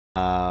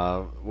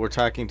We're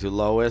talking to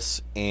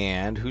Lois,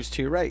 and who's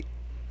to your right?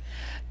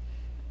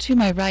 To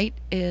my right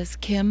is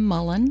Kim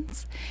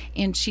Mullins,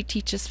 and she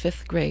teaches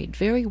fifth grade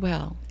very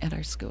well at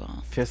our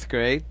school. Fifth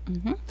grade?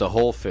 Mm-hmm. The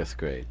whole fifth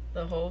grade.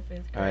 The whole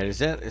fifth grade. All right, is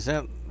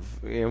that?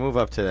 Yeah, move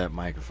up to that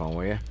microphone,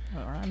 will you?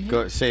 All right,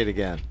 Go say it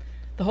again.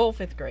 The whole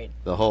fifth grade.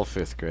 The whole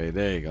fifth grade.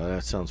 There you go.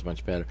 That sounds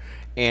much better.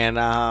 And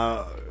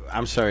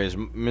I'm sorry, is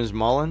Ms.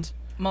 Mullins?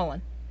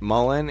 Mullen.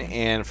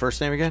 And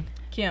first name again?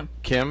 Kim.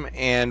 Kim.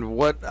 And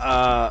where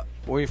are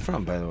you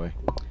from, by the way?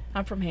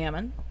 I'm from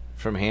Hammond,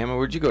 From Hammond.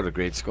 Where'd you go to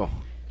grade school?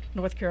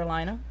 North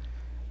Carolina.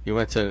 You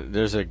went to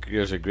there's a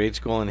grade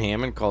school in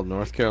Hammond called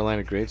North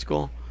Carolina Grade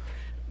School.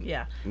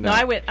 Yeah. No.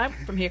 I'm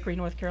from Hickory,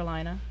 North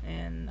Carolina,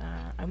 and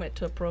I went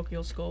to a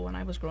parochial school when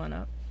I was growing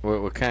up.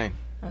 What kind?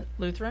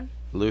 Lutheran.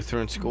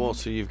 Lutheran school. Mm-hmm.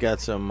 So you've got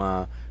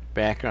some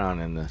background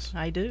in this.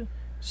 I do.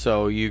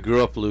 So you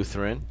grew up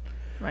Lutheran.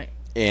 Right.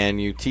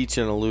 And you teach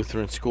in a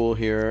Lutheran school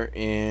here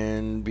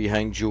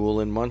behind Jewel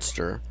in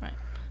Munster. Right.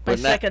 But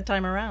My second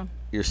time around.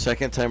 Your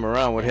second time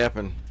around, what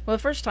happened? Well,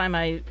 the first time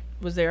I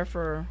was there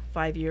for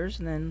 5 years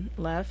and then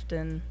left,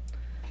 and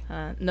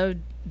no,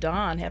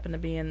 Don happened to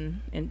be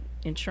in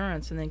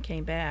insurance and then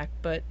came back.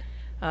 But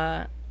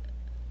I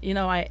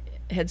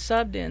had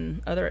subbed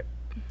in other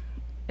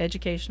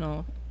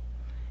educational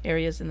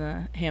areas in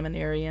the Hammond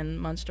area and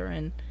Munster,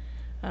 and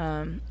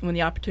when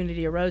the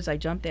opportunity arose, I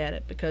jumped at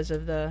it because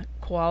of the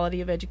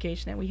quality of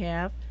education that we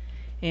have,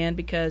 and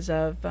because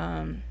of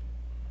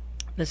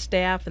the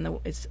staff, and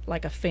it's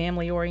like a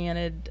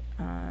family-oriented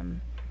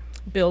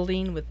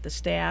building with the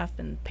staff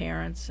and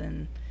parents,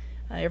 and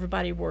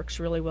everybody works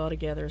really well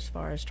together as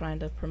far as trying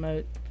to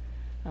promote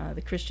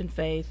the Christian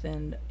faith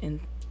and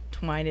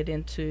entwine it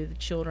into the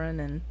children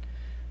and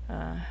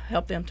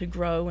help them to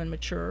grow and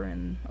mature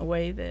in a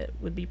way that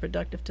would be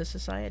productive to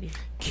society.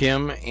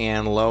 Kim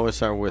and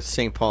Lois are with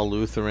St. Paul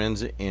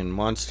Lutherans in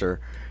Munster.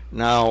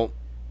 Now,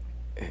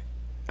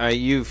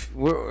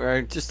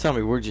 just tell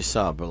me, where'd you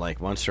sub?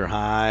 Like Munster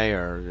High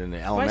or in the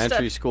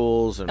elementary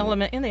schools? In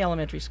the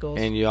elementary schools.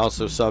 And you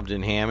also subbed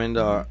in Hammond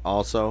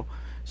also?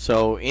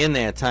 So in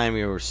that time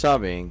you were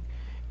subbing,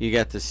 you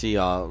got to see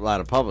a lot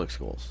of public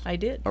schools. I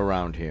did.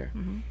 Around here.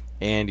 Mm-hmm.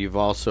 And you've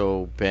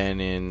also been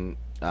in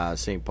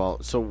St. Paul.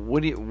 So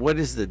when you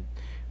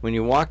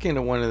walk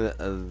into one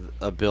of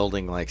a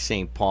building like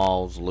St.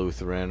 Paul's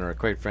Lutheran, or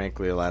quite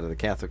frankly a lot of the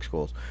Catholic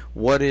schools,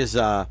 what's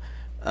the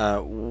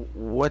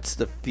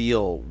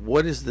feel?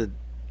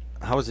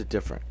 How is it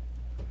different?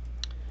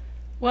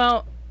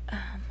 Well,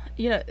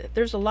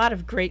 there's a lot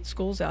of great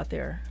schools out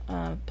there,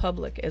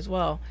 public as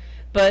well,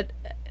 but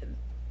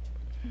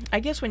I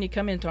guess when you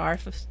come into our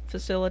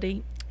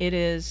facility,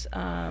 it's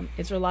a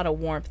lot of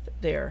warmth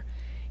there,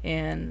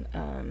 and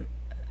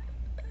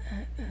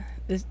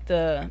just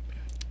the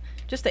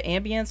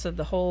ambience of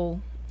the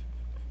whole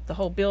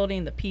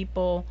building, the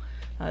people,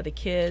 the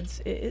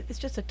kids. It's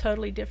just a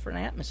totally different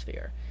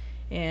atmosphere,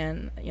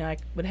 and I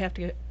would have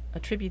to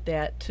attribute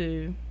that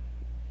to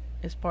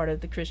as part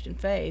of the Christian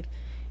faith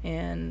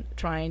and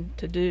trying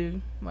to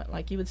do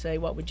like you would say,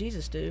 what would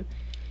Jesus do?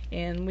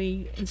 And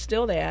we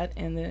instill that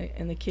in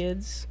the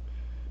kids.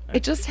 I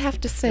just have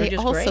to say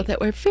also great.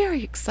 that we're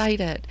very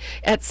excited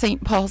at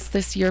St. Paul's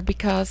this year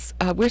because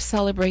we're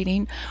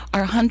celebrating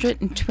our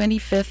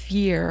 125th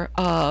year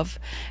of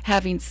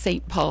having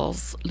St.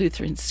 Paul's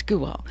Lutheran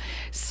School.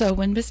 So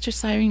when Mr.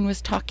 Siring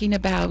was talking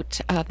about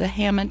the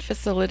Hammond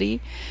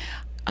facility,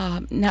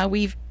 now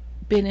we've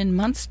been in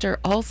Munster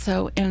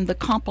also, and the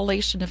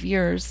compilation of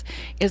years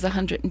is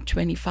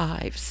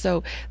 125.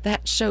 So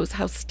that shows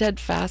how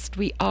steadfast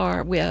we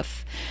are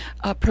with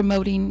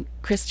promoting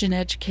Christian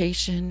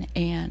education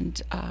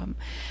and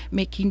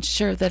making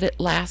sure that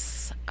it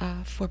lasts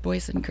for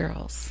boys and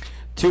girls.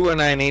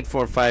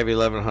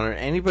 219-845-1100.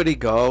 Anybody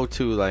go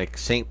to like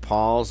St.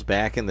 Paul's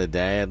back in the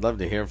day? I'd love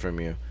to hear from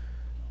you.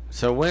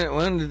 So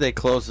when did they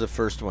close the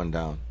first one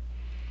down?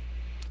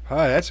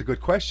 That's a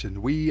good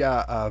question. We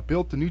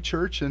built the new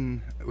church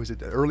in, was it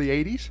the early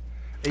 80s?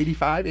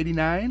 85,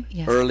 89?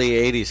 Yes. Early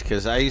 80s,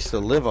 because I used to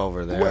live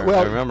over there.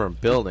 Well, I remember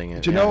building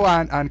it. Do you know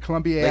on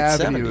Columbia Late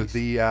Avenue, 70s.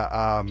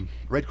 the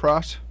Red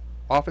Cross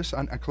office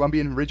on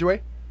Columbia and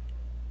Ridgeway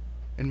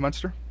in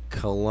Munster?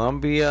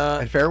 Columbia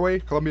And Fairway?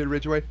 Columbia and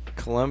Ridgeway?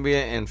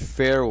 Columbia and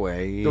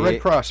Fairway. The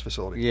Red Cross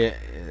facility.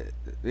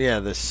 Yeah,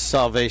 the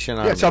Salvation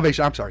Army. Yeah,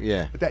 Salvation, I'm sorry.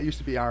 Yeah. But that used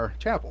to be our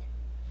chapel.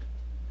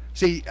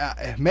 See,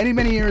 many,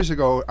 many years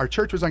ago, our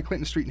church was on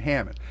Clinton Street in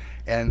Hammond,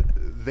 and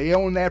they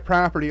owned that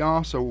property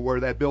also where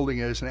that building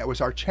is, and that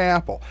was our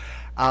chapel.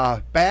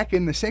 Back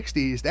in the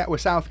 60s, that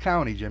was South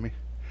County, Jimmy.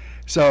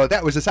 So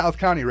that was a South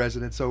County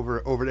residence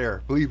over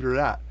there, believe it or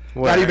not.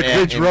 Where, not even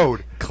Ridge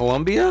Road.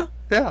 Columbia?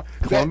 Yeah.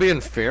 Columbia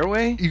and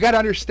Fairway? You got to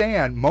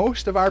understand,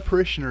 most of our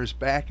parishioners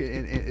back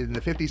in the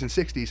 50s and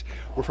 60s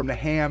were from the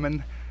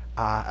Hammond,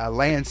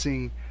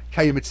 Lansing,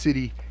 Calumet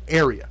City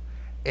area.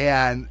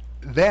 And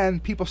then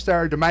people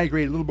started to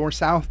migrate a little more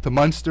south to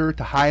Munster,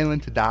 to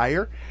Highland, to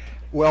Dyer.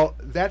 Well,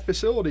 that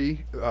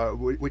facility,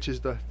 which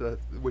is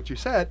what you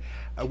said,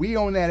 we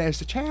own that as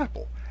the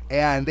chapel.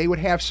 and they would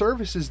have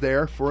services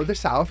there for the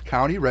South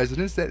County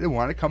residents that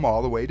want to come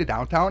all the way to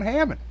downtown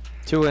Hammond.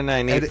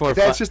 219-845.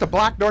 That's just a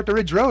block north of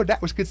Ridge Road.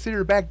 That was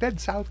considered back then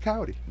South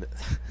County.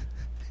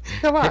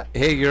 Come on.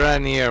 Hey, you're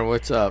on the air.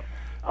 What's up?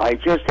 I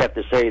just have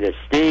to say this,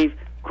 Steve,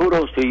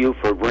 kudos to you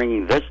for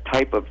bringing this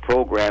type of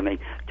programming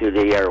to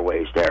the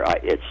airways there.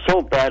 It's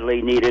so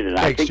badly needed, and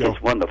Thanks, I think Joe.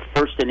 it's one of the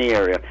first in the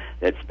area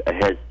that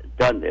has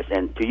done this.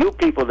 And to you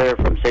people there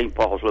from St.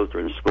 Paul's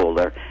Lutheran School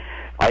there,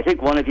 I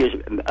think one of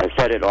you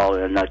said it all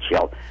in a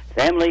nutshell.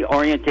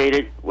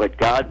 Family-orientated, with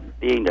God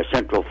being the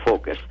central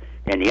focus,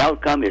 and the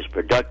outcome is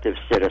productive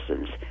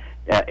citizens.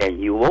 And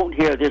you won't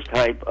hear this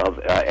type of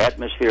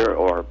atmosphere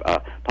or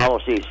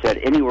policy said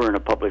anywhere in a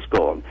public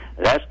school.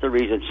 That's the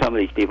reason some of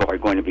these people are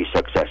going to be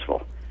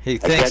successful. Hey,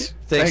 thanks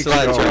a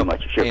lot, you Joe. very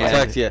much. Sure, And bye.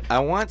 talk to you. I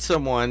want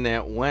someone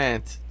that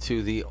went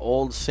to the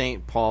old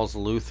St. Paul's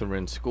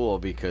Lutheran School,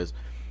 because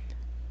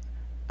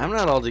I'm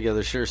not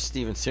altogether sure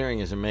Stephen Searing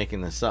isn't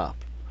making this up.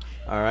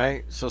 All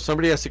right? So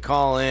somebody has to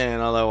call in,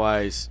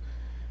 otherwise,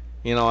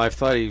 you know, I've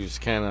thought he was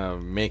kind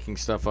of making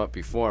stuff up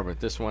before, but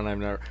this one I've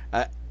never.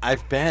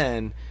 I've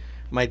been.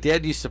 My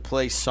dad used to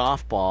play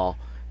softball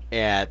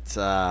at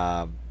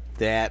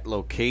that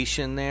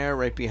location there,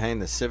 right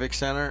behind the Civic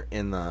Center,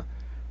 in the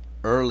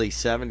early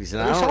 70s.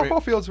 And The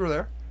softball fields were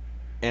there.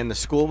 and the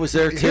school was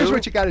there too? Here's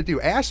what you got to do.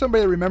 Ask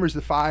somebody that remembers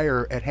the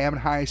fire at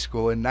Hammond High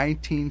School in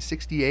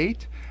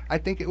 1968, I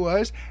think it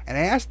was, and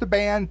ask the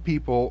band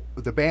people,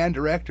 the band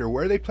director,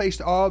 where they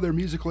placed all their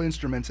musical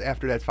instruments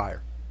after that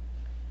fire.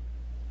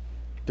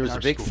 There was in a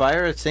our big school.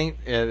 fire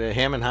at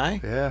Hammond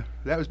High? Yeah,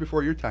 that was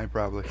before your time,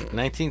 probably.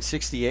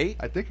 1968?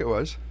 I think it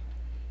was.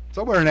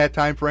 Somewhere in that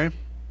time frame.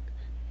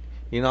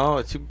 You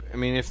know, I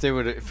mean, if it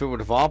would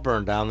have all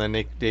burned down,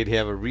 then they'd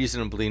have a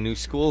reasonably new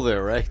school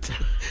there, right?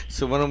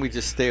 So why don't we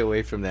just stay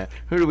away from that?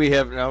 Who do we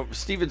have now?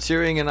 Stephen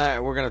Searing and I,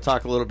 we're going to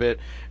talk a little bit.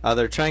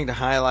 They're trying to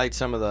highlight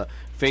some of the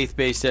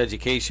faith-based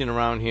education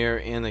around here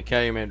in the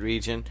Calumet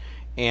region.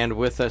 And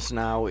with us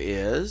now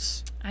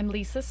is... I'm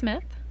Lisa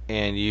Smith.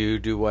 And you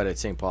do what at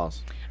St.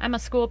 Paul's? I'm a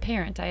school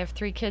parent. I have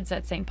 3 kids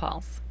at St.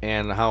 Paul's.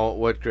 And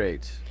what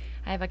grades?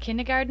 I have a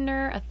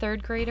kindergartner, a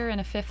 3rd grader, and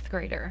a 5th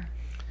grader.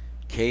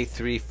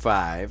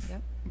 K-5.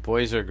 Yep.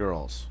 Boys or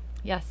girls?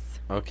 Yes.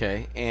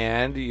 Okay.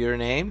 And your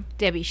name?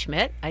 Debbie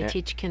Schmidt. I Yeah.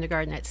 teach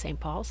kindergarten at St.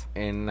 Paul's.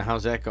 And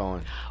how's that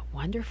going?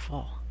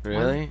 Wonderful.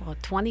 Really? Wonderful.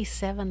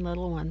 27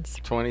 little ones.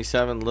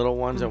 27 little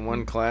ones in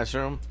one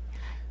classroom?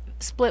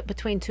 Split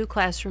between 2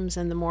 classrooms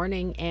in the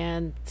morning,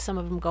 and some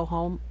of them go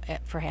home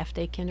for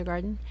half-day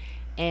kindergarten,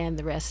 and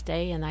the rest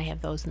stay, and I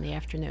have those in the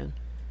afternoon.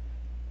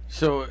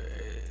 So,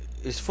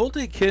 is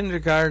full-day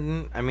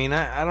kindergarten, I mean,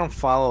 I don't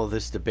follow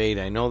this debate.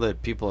 I know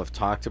that people have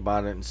talked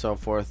about it and so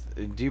forth.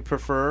 Do you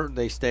prefer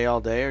they stay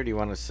all day, or do you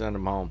want to send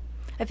them home?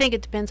 I think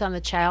it depends on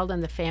the child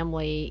and the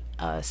family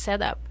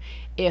setup.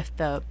 If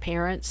the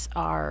parents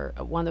are,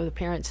 one of the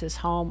parents is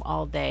home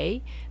all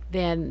day,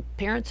 then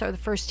parents are the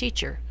first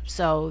teacher.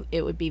 So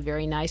it would be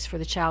very nice for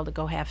the child to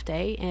go half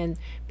day and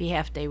be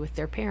half day with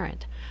their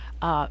parent.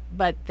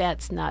 But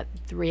that's not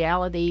the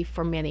reality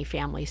for many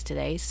families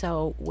today.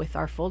 So with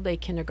our full day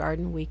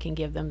kindergarten, we can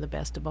give them the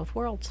best of both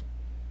worlds.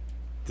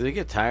 Do they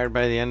get tired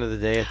by the end of the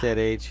day at that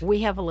age?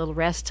 We have a little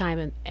rest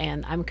time,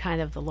 and I'm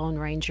kind of the Lone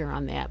Ranger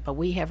on that, but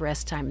we have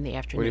rest time in the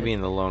afternoon. What do you mean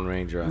the Lone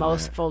Ranger on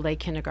Most that? full-day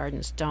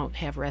kindergartens don't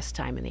have rest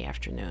time in the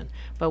afternoon.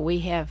 But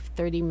we have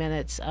 30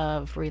 minutes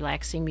of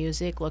relaxing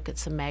music, look at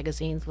some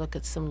magazines, look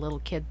at some little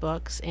kid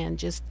books, and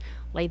just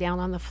lay down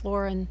on the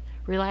floor and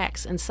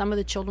relax. And some of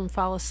the children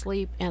fall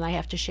asleep, and I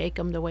have to shake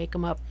them to wake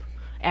them up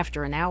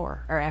after an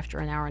hour or after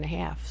an hour and a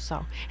half.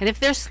 So, and if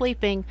they're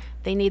sleeping,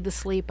 they need the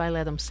sleep, I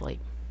let them sleep.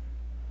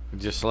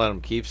 Just let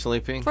them keep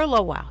sleeping? For a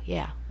little while,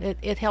 yeah.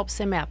 It helps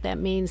them out. That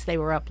means they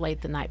were up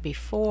late the night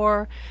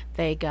before.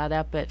 They got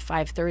up at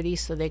 5:30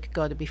 so they could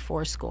go to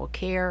before school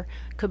care.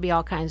 Could be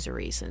all kinds of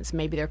reasons.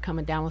 Maybe they're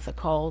coming down with a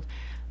cold.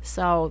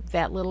 So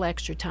that little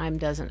extra time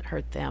doesn't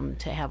hurt them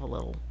to have a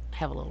little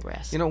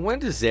rest. You know, when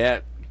does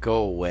that go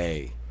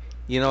away?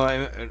 You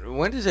know,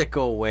 when does that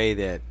go away,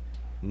 that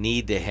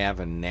need to have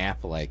a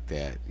nap like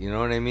that? You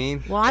know what I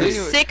mean? Well, I'm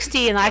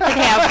 60 and I could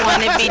have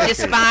one. It'd be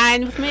just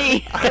fine with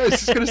me. I was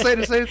just going to say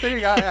the same thing.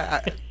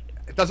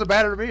 It doesn't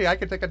matter to me. I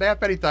can take a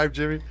nap anytime,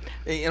 Jimmy.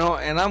 You know,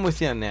 and I'm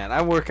with you on that.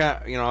 I work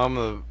out, you know, I'm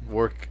going to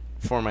work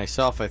for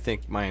myself, I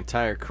think, my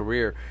entire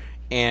career.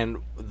 And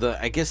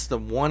I guess the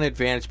one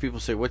advantage, people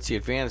say, what's the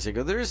advantage? I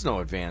go, there is no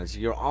advantage.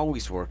 You're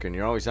always working.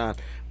 You're always on.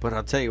 But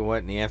I'll tell you what,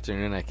 in the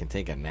afternoon I can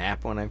take a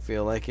nap when I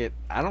feel like it.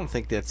 I don't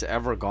think that's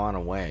ever gone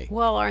away.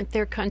 Well, aren't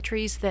there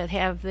countries that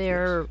have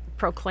their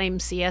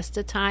proclaimed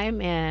siesta time,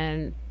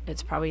 and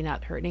it's probably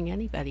not hurting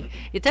anybody?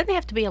 It doesn't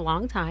have to be a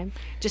long time.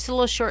 Just a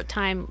little short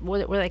time.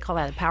 What do they call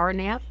that? A power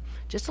nap?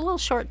 Just a little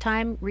short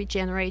time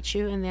regenerates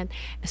you. And then,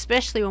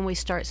 especially when we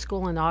start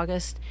school in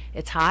August,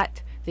 it's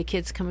hot. The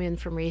kids come in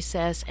from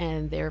recess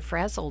and they're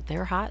frazzled.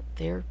 They're hot.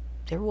 They're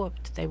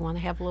whooped. They want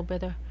to have a little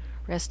bit of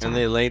rest time. And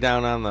they lay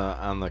down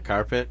on the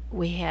carpet?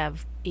 We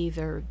have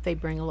either they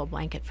bring a little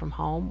blanket from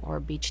home or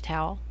a beach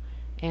towel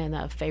and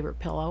a favorite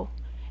pillow,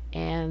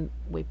 and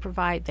we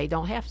provide, they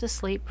don't have to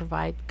sleep,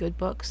 provide good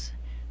books,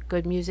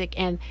 good music,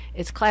 and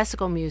it's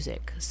classical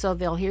music. So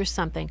they'll hear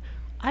something.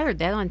 I heard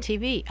that on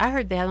TV. I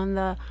heard that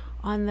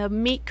on the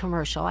meat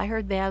commercial. I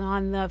heard that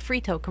on the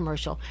Frito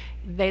commercial.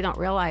 They don't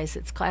realize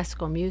it's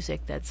classical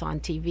music that's on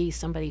TV.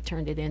 Somebody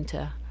turned it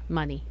into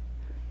money.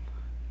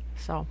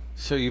 So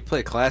you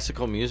play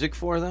classical music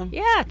for them?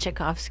 yeah,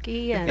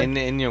 Tchaikovsky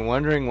And you're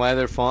wondering why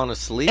they're falling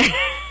asleep?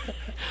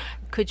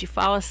 Could you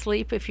fall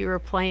asleep if you were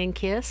playing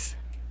Kiss?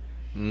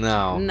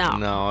 No,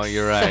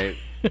 you're right.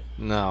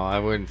 No, I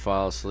wouldn't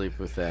fall asleep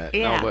with that.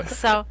 Yeah. No, but,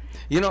 So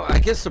I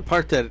guess the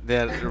part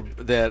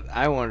that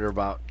I wonder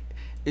about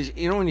is,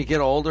 when you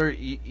get older,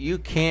 you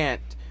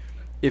can't,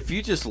 if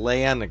you just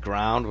lay on the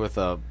ground with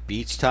a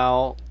beach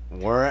towel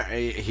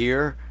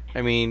here,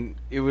 I mean,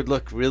 it would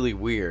look really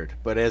weird.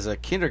 But as a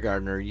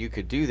kindergartner, you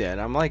could do that.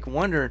 I'm like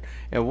wondering,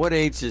 at what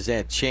age does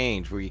that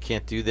change where you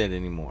can't do that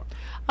anymore?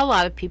 a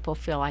lot of people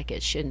feel like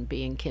it shouldn't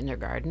be in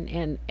kindergarten,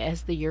 and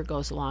as the year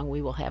goes along,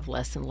 we will have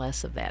less and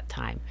less of that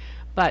time.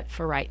 But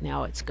for right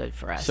now, it's good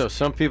for us. So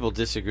some people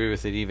disagree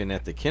with it even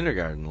at the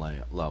kindergarten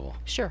level.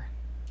 Sure.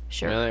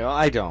 Really? Well,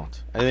 I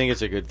don't. I think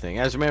it's a good thing.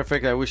 As a matter of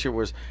fact, I wish it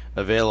was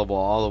available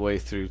all the way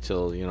through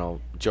till,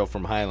 Joe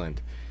from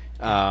Highland,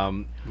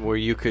 where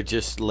you could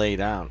just lay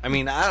down. I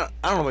mean, I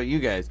don't know about you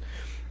guys.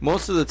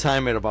 Most of the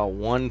time at about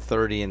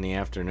 1:30 in the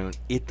afternoon,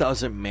 it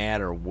doesn't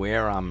matter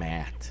where I'm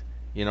at.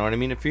 You know what I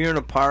mean? If you're in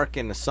a park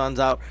and the sun's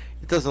out,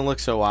 it doesn't look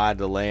so odd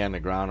to lay on the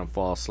ground and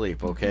fall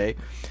asleep, okay?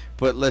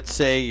 But let's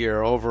say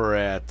you're over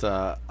at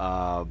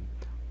a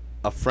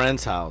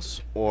friend's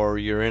house, or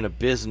you're in a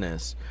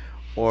business,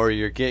 or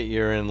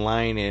you're in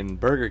line in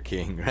Burger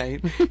King,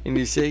 right? And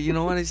you say, you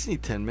know what, I just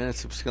need 10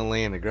 minutes. I'm just going to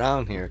lay on the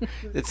ground here.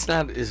 It's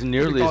not as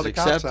nearly as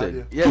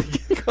accepted. Yeah,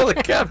 you call the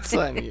cops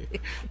on you.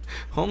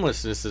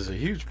 Homelessness is a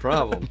huge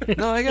problem.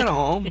 No, I got a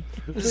home.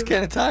 I'm just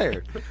kind of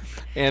tired.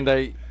 And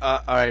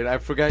all right, I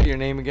forgot your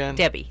name again.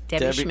 Debbie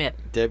Schmidt.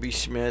 Debbie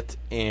Schmidt.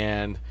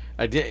 And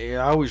I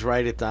always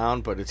write it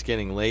down, but it's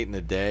getting late in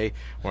the day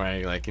where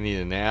I need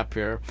a nap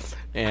here.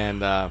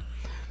 And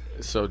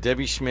so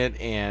Debbie Schmidt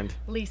and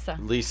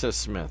Lisa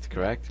Smith,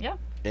 correct? Yeah.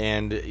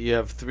 And you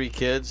have 3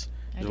 kids.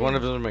 Is one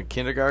of them a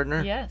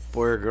kindergartner? Yes.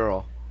 Boy or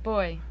girl?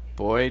 Boy.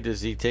 Boy,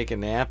 does he take a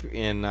nap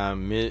in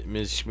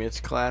Ms.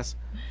 Schmidt's class?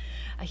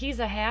 He's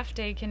a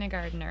half-day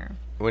kindergartner.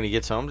 When he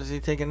gets home, does he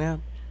take a nap?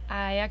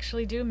 I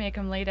actually do make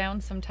him lay down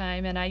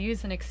sometime, and I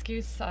use an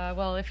excuse.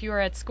 Well, if you were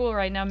at school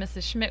right now,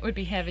 Mrs. Schmidt would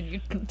be having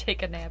you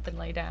take a nap and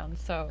lay down.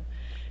 So,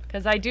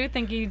 because I do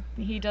think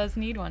he does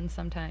need one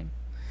sometime.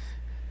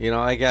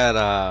 I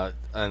got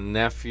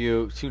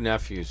two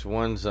nephews.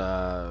 One's,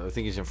 I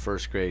think he's in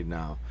 1st grade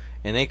now.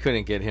 And they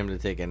couldn't get him to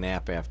take a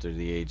nap after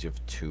the age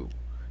of 2.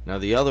 Now,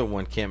 the other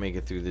one can't make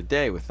it through the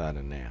day without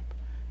a nap.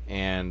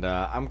 And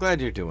I'm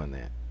glad you're doing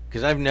that.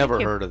 Because I've never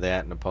heard of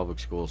that in the public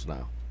schools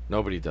now.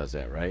 Nobody does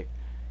that, right?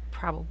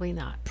 Probably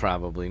not.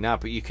 Probably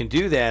not. But you can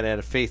do that at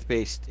a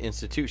faith-based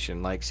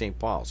institution like St.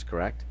 Paul's,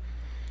 correct?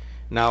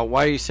 Now,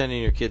 why are you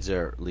sending your kids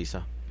there,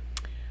 Lisa?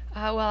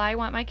 Well, I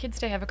want my kids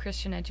to have a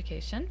Christian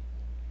education.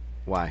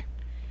 Why?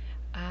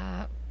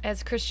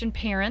 As a Christian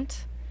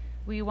parent,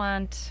 we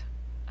want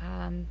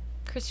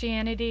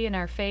Christianity and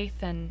our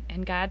faith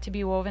and God to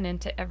be woven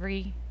into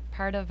every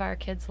part of our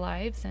kids'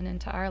 lives and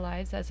into our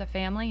lives as a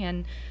family.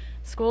 And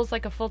school's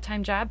like a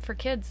full-time job for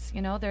kids.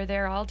 They're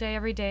there all day,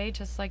 every day,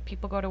 just like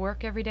people go to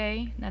work every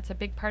day. And that's a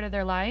big part of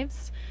their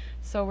lives.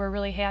 So we're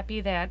really happy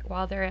that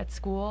while they're at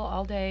school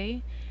all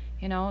day,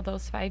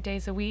 those 5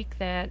 days a week,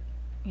 that,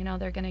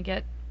 they're going to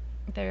get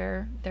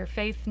their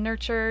faith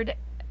nurtured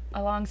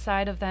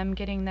alongside of them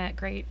getting that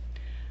great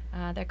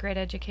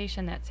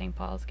education that St.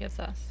 Paul's gives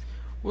us.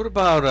 What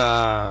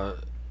about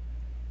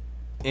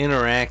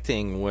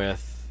interacting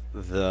with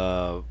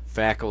the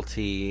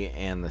faculty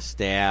and the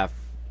staff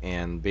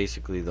and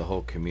basically the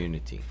whole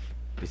community?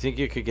 Do you think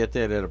you could get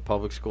that at a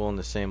public school on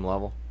the same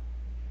level?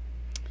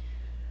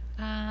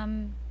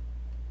 I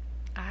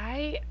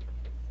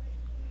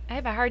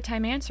have a hard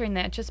time answering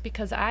that, just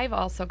because I've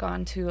also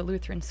gone to a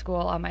Lutheran school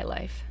all my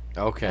life.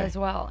 Okay. As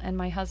well, and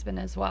my husband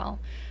as well.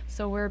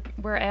 So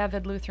we're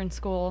avid Lutheran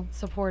school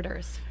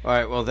supporters. All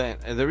right. Well, then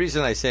the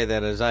reason I say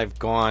that is I've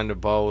gone to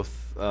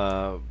both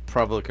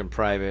public and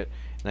private,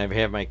 and I've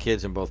had my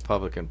kids in both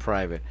public and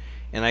private.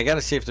 And I got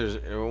to see if there's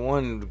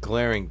one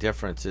glaring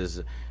difference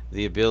is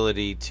the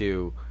ability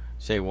to,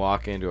 say,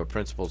 walk into a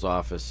principal's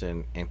office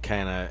and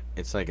kind of,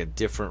 it's like a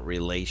different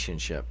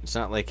relationship. It's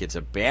not like it's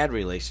a bad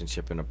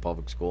relationship in a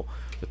public school,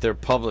 but they're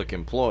public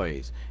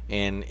employees,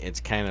 and it's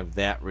kind of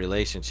that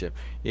relationship.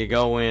 You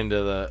go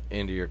into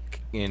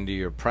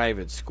your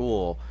private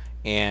school,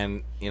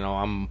 and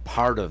I'm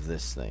part of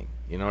this thing.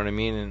 You know what I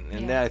mean?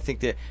 And that, I think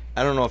that,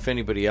 I don't know if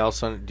anybody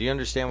else do you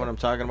understand what I'm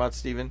talking about,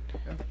 Stephen?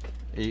 Yeah.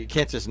 You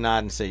can't just nod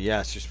and say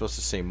yes. You're supposed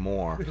to say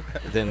more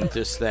than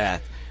just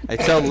that. I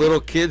tell little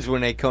kids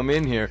when they come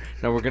in here,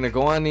 now we're going to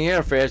go on the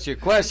air. If I ask you a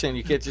question,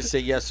 you can't just say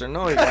yes or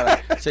no. You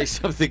got to say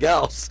something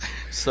else.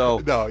 So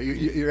no,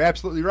 you're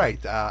absolutely right.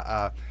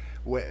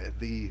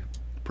 The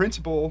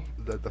principal,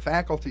 the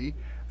faculty,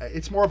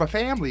 it's more of a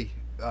family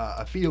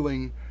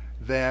feeling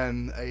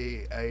than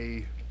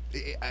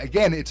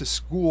again, it's a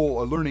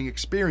school, a learning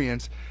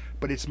experience,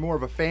 but it's more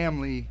of a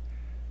family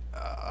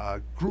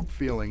group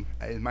feeling,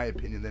 in my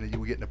opinion, than you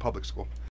would get in a public school.